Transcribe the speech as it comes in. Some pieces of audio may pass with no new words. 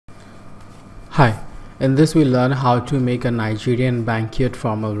Hi, in this we learn how to make a Nigerian Banquet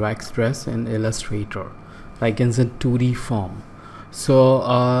formal wax dress in Illustrator, like in the 2D form. So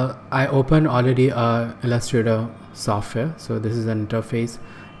I opened already Illustrator software. So this is an interface.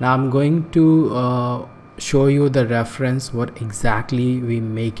 Now I'm going to show you the reference what exactly we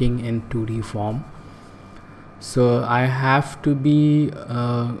making in 2D form. So I have to be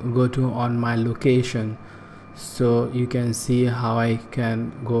go to on my location, so you can see how I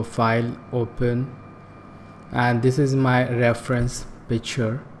can go file, open, and this is my reference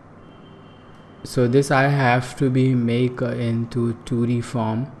picture. So this I have to be make into 2D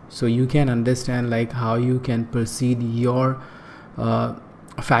form, so you can understand like how you can proceed your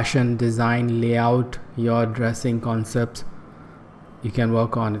fashion design layout, your dressing concepts. You can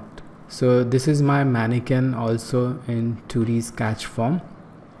work on it. So this is my mannequin also in 2D sketch form.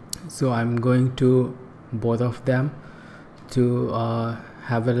 So I'm going to both of them to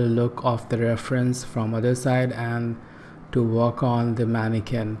have a look of the reference from other side and to work on the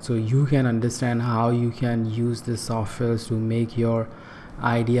mannequin, so you can understand how you can use the software to make your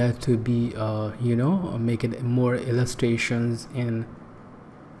idea to be make it more illustrations in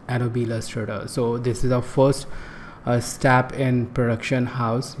Adobe Illustrator. So this is our first step in production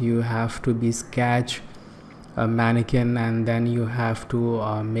house. You have to be sketch a mannequin, and then you have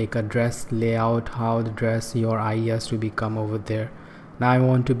to make a dress layout, how the dress your ideas to become over there. Now I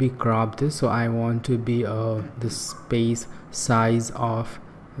want to be crop this, so I want to be the space size of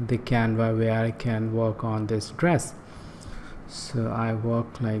the canvas where I can work on this dress. So I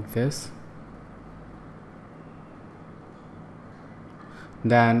work like this,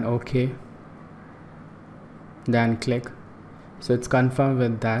 then okay, then click. So it's confirmed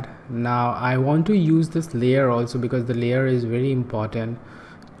with that. Now I want to use this layer also, because the layer is very important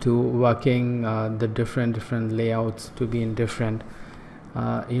to working the different layouts to be in different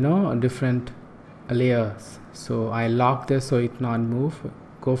different layers. So I lock this so it not move,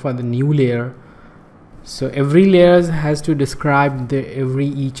 go for the new layer. So every layers has to describe the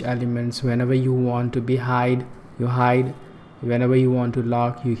each elements. Whenever you want to be hide, you hide. Whenever you want to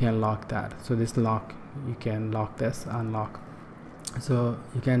lock, you can lock that. So this lock, you can lock this, unlock. So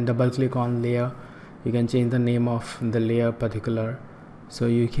you can double click on layer, you can change the name of the layer particular, so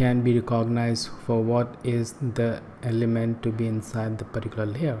you can be recognized for what is the element to be inside the particular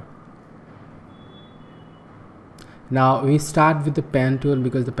layer. Now we start with the pen tool,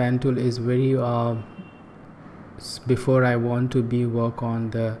 because the pen tool is very before I want to be work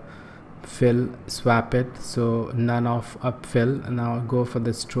on the fill, swap it, so none of up fill. Now go for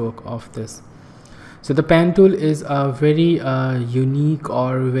the stroke of this. So the pen tool is a very unique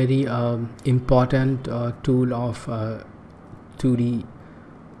or very important tool of 2D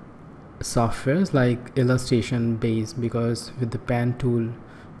softwares like illustration based, because with the pen tool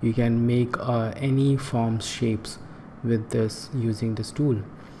you can make any forms, shapes with this using this tool.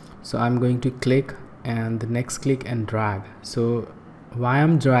 So I'm going to click and the next click and drag. So why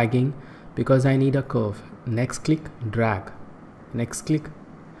I'm dragging? Because I need a curve. Next click, drag, next click.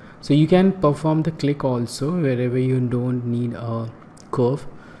 So you can perform the click also wherever you don't need a curve.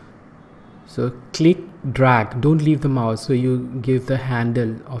 So click, drag, don't leave the mouse, so you give the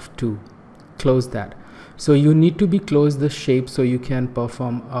handle of 2, close that. So you need to be close the shape so you can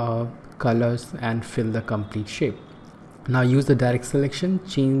perform colors and fill the complete shape. Now use the direct selection,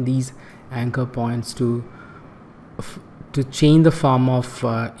 change these anchor points to change the form of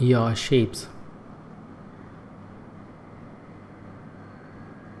your shapes.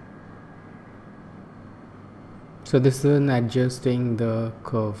 So this is an adjusting the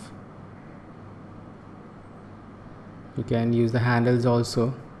curve. You can use the handles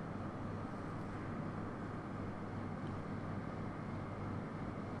also.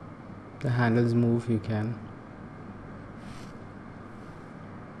 The handles move, you can.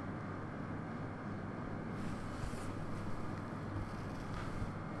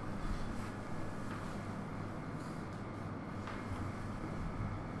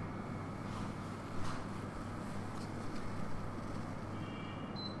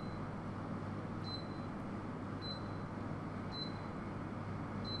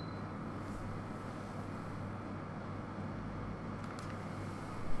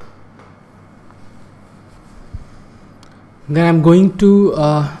 Then I'm going to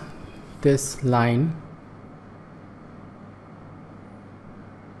this line.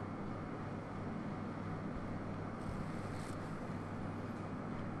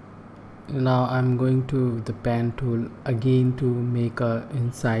 Now I'm going to the pen tool again to make a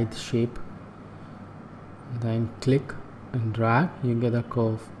inside shape. Then click and drag, you get a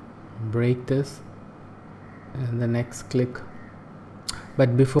curve. Break this and the next click.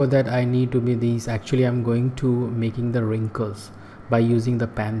 But before that I need to be these. Actually I'm going to making the wrinkles by using the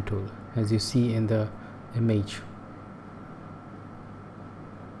pen tool, as you see in the image,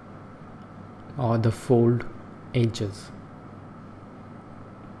 or the fold edges.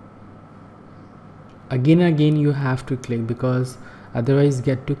 Again you have to click, because otherwise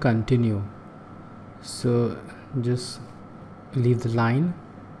get to continue. So just leave the line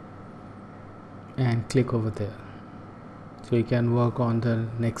and click over there, so you can work on the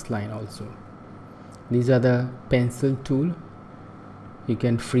next line also. These are the pencil tool. You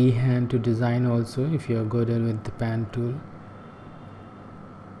can freehand to design also if you are good with the pen tool.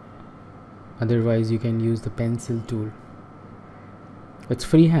 Otherwise you can use the pencil tool. It's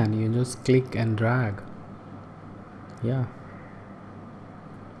freehand, you just click and drag. Yeah.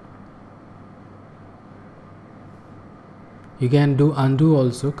 You can do undo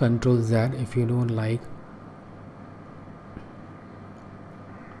also, Control Z, if you don't like.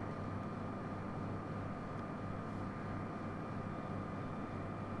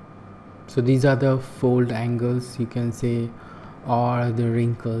 So these are the fold angles, you can say, or the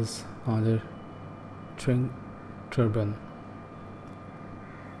wrinkles on the turban.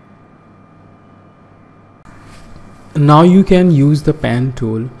 Now you can use the pen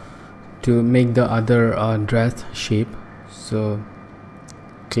tool to make the other dress shape. So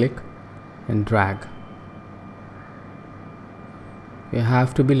click and drag. You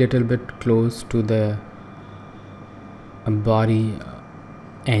have to be little bit close to the body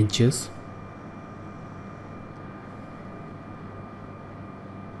edges.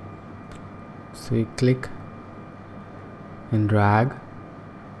 So you click and drag.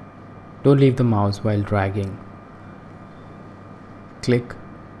 Don't leave the mouse while dragging. Click.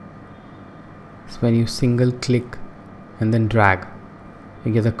 So when you single click and then drag,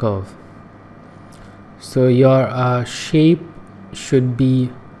 you get the curve. So your shape should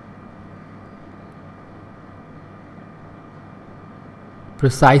be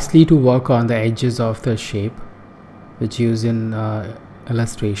precisely to work on the edges of the shape, which you use in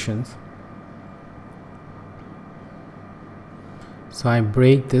illustrations. So I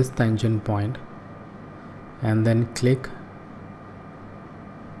break this tangent point and then click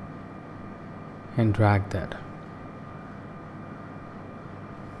and drag that.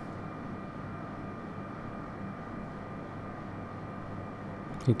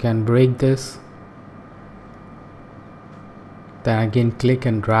 You can break this, then again click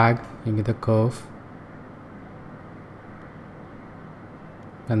and drag, you get the curve,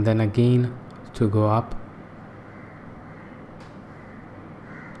 and then again to go up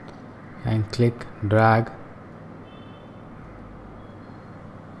and click, drag,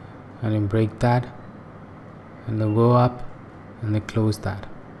 and you break that and then go up and then close that.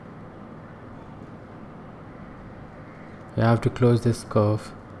 You have to close this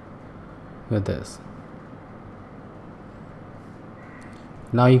curve with this.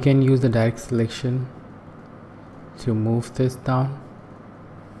 Now you can use the direct selection to move this down,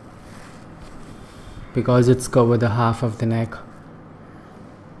 because it's covered the half of the neck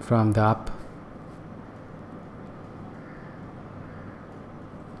from the up.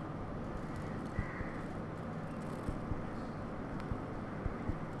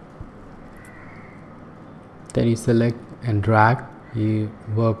 Then you select and drag, you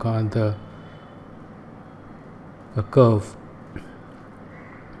work on the curve.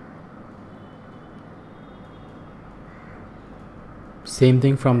 Same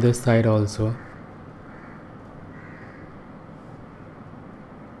thing from this side also.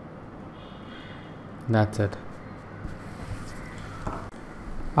 That's it.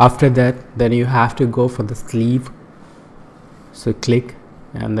 After that, then you have to go for the sleeve. So click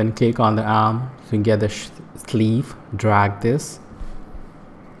and then click on the arm to get the sleeve. Drag this.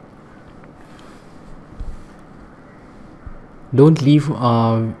 Don't leave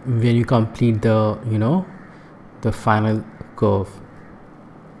when you complete the the final curve.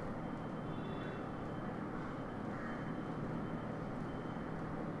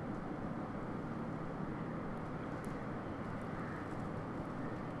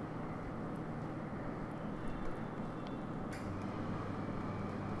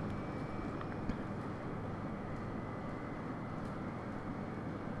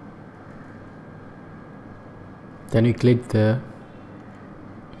 Then you click there.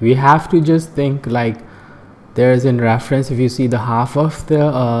 We have to just think like there is in reference, if you see the half of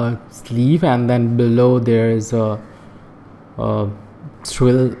the sleeve and then below there is a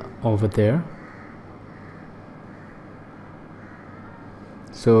trill over there.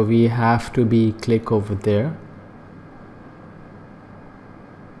 So we have to be click over there,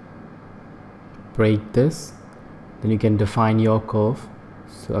 break this, then you can define your curve.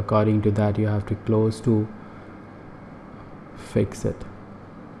 So according to that you have to close to fix it,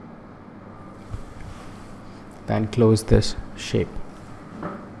 then close this shape.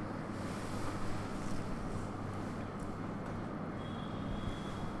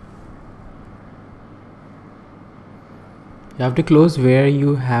 You have to close where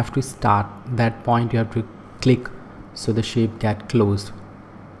you have to start. That point you have to click so the shape get closed.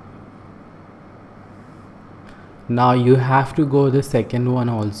 Now you have to go the second one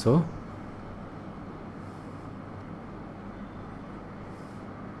also.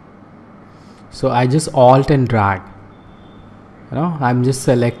 So I just alt and drag. I'm just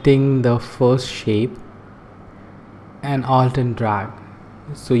selecting the first shape and alt and drag,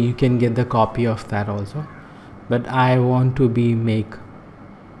 so you can get the copy of that also. But I want to make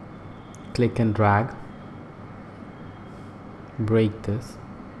click and drag, break this.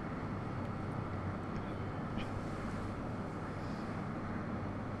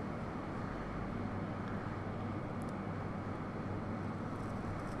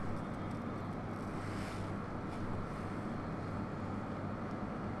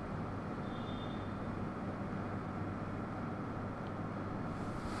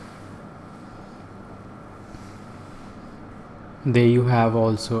 There you have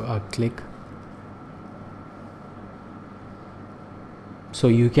also a click. So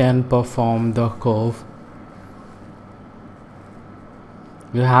you can perform the curve.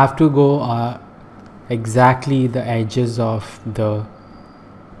 You have to go exactly the edges of the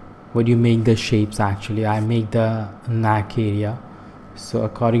what you make the shapes. Actually I make the neck area, so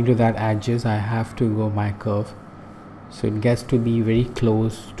according to that edges I have to go my curve, so it gets to be very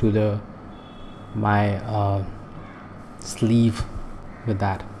close to the my sleeve with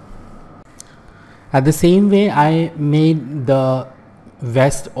that. At the same way I made the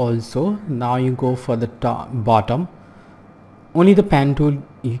vest also. Now you go for the top bottom, only the pen tool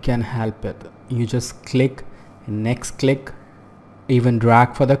you can help it. You just click and next click, even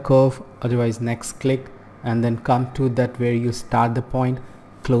drag for the curve, otherwise next click, and then come to that where you start the point,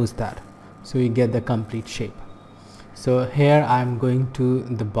 close that, so you get the complete shape. So here I'm going to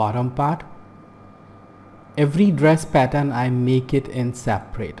the bottom part. Every dress pattern I make it in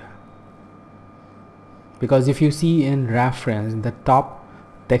separate, because if you see in reference, the top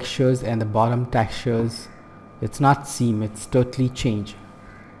textures and the bottom textures, it's not same, it's totally changed.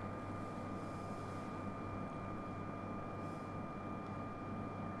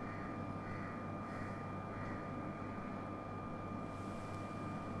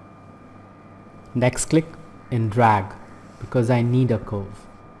 Next click and drag, because I need a curve.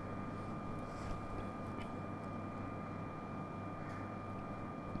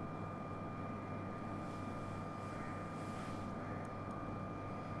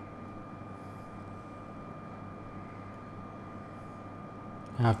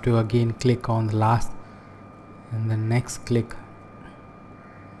 I have to again click on the last and the next click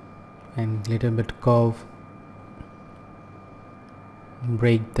and little bit curve,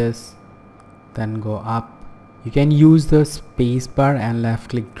 break this, then go up. You can use the space bar and left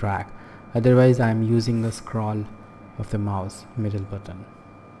click drag, otherwise I am using the scroll of the mouse middle button.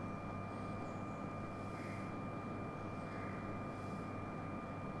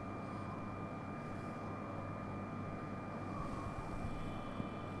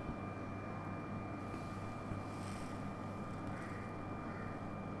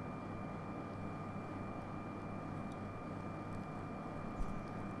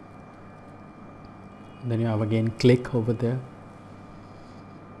 Then you have again click over there,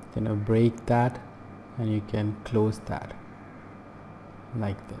 then you break that and you can close that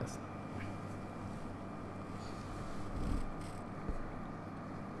like this.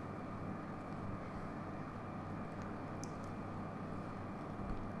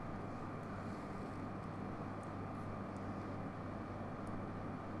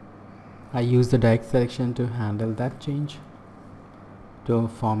 I use the direct selection to handle that change, to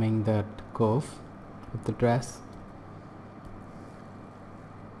forming that curve of the dress.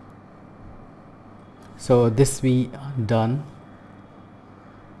 So this we done.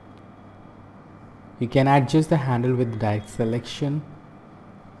 You can adjust the handle with direct selection,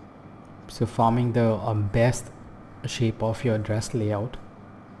 so forming the best shape of your dress layout.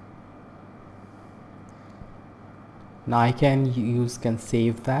 Now I can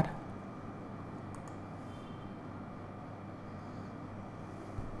save that.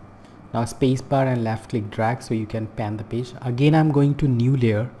 Now spacebar and left click drag, so you can pan the page. Again I'm going to new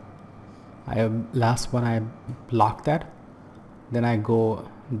layer. Last one I block that, then I go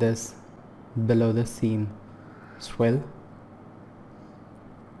this below the seam swell.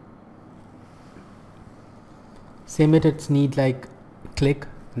 Same it, it's need like click,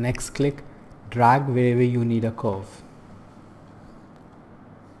 next click, drag wherever you need a curve.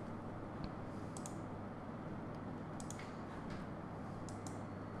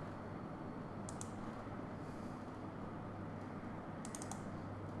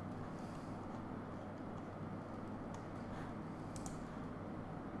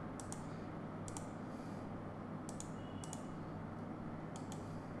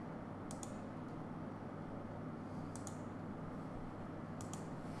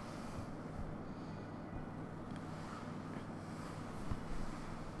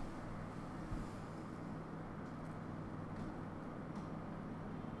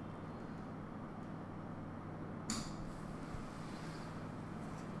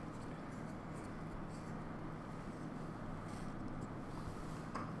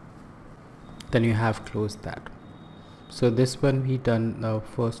 Then you have closed that. So this one we done the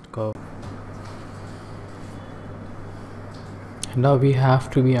first curve. Now we have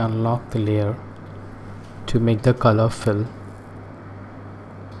to unlock the layer to make the color fill.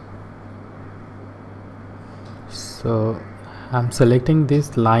 So I'm selecting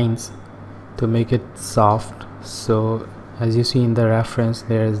these lines to make it soft. So as you see in the reference,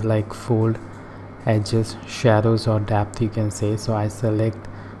 there is like fold, edges, shadows or depth you can say. So I select,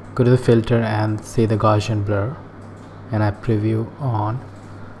 go to the filter and say the Gaussian blur, and I preview on.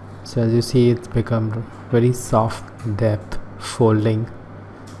 So as you see, it's become very soft depth folding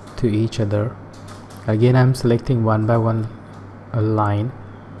to each other. Again, I'm selecting one by one a line.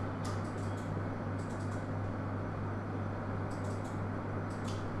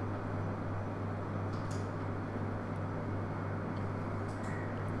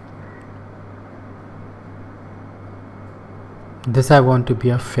 This I want to be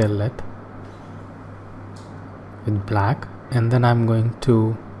a fillet with black, and then I'm going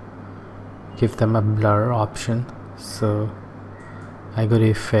to give them a blur option. So I go to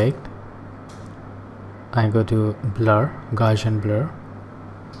effect, I go to blur, Gaussian blur.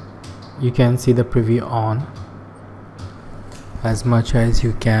 You can see the preview on. As much as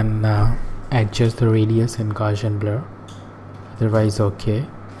you can adjust the radius in Gaussian blur, otherwise okay.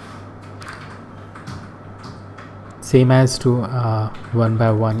 Same as to one by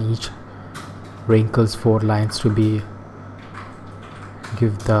one each wrinkles 4 lines to be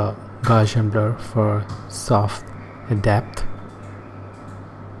give the Gaussian blur for soft depth.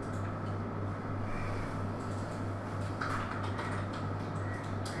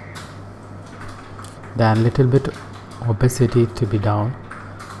 Then little bit opacity to be down,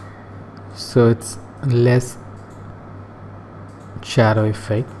 so it's less shadow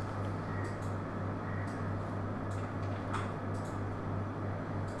effect.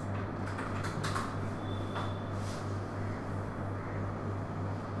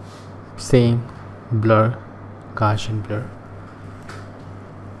 Same blur, Gaussian blur.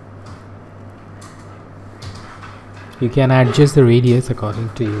 You can adjust the radius according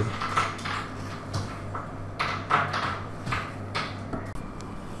to you.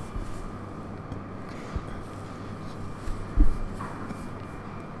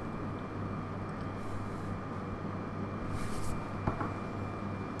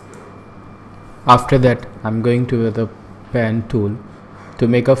 After that, I'm going to the pen tool to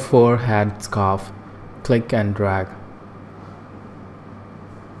make a forehead scarf. Click and drag.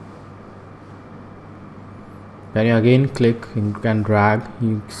 Then you again click and drag,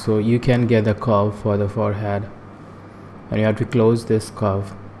 so you can get the curve for the forehead, and you have to close this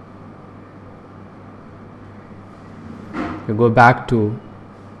curve. You go back to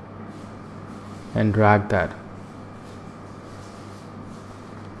and drag that.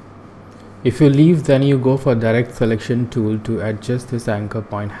 If you leave, then you go for direct selection tool to adjust this anchor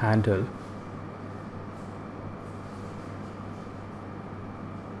point handle.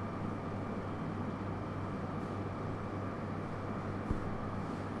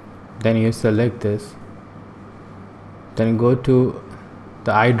 Then you select this, then go to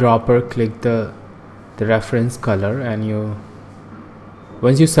the eyedropper, click the reference color, and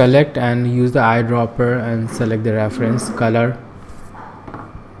once you select and use the eyedropper and select the reference color,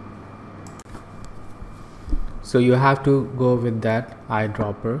 so you have to go with that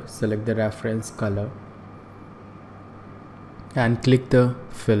eyedropper, select the reference color and click the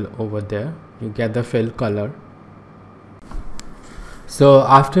fill over there. You get the fill color. So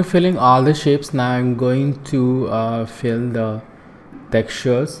after filling all the shapes, now I'm going to fill the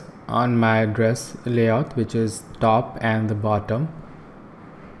textures on my dress layout, which is top and the bottom.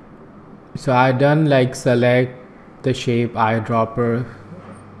 So I done like select the shape, eyedropper,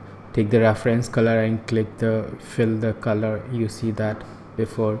 take the reference color and click the fill the color. You see that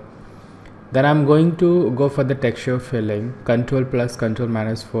before. Then I'm going to go for the texture filling, Control plus Control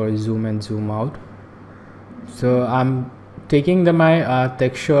minus for zoom and zoom out. So I'm taking my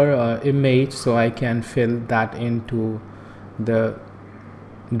texture image so I can fill that into the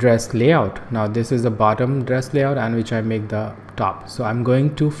dress layout. Now this is the bottom dress layout and which I make the top. So I'm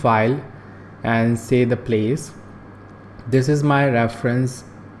going to file and say the place. This is my reference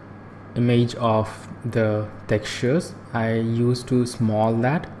image of the textures. I used to small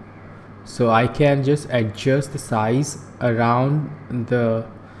that, so I can just adjust the size around the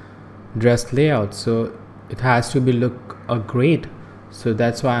dress layout, so it has to be look great. So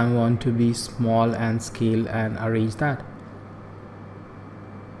that's why I want to be small and scale and arrange that.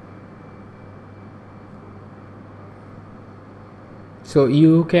 So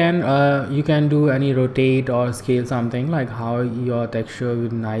you can do any rotate or scale something, like how your texture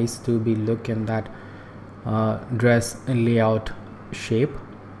would nice to be look in that dress layout shape.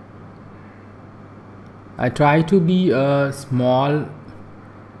 I try to be small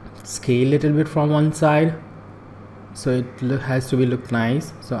scale little bit from one side, so it has to be look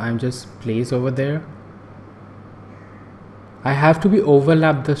nice. So I'm just place over there. I have to be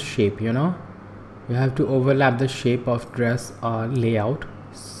overlap the shape, you know, you have to overlap the shape of dress layout,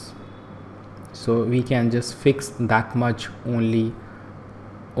 so we can just fix that much only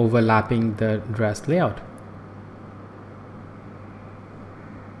overlapping the dress layout.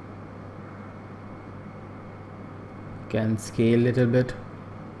 Can scale a little bit.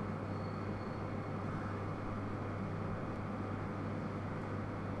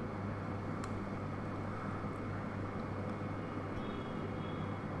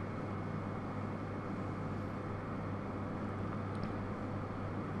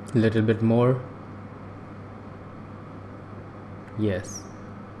 Little bit more. Yes.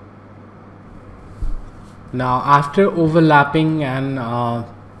 Now after overlapping and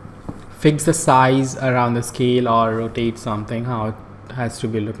fix the size around the scale or rotate something, how it has to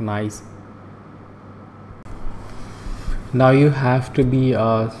be look nice. Now you have to be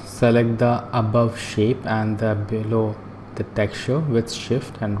select the above shape and the below the texture with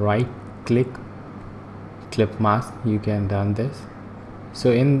shift and right click, clip mask. You can done this.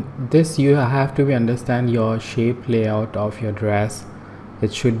 So in this you have to be understand your shape layout of your dress.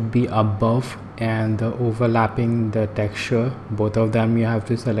 It should be above and the overlapping the texture, both of them you have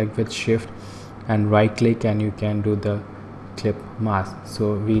to select with shift and right click, and you can do the clip mask.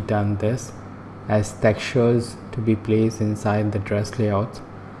 So we done this as textures to be placed inside the dress layout.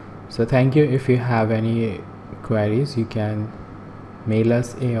 So thank you. If you have any queries, you can mail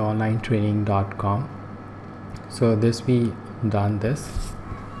us a onlinetraining.com. So this we done this.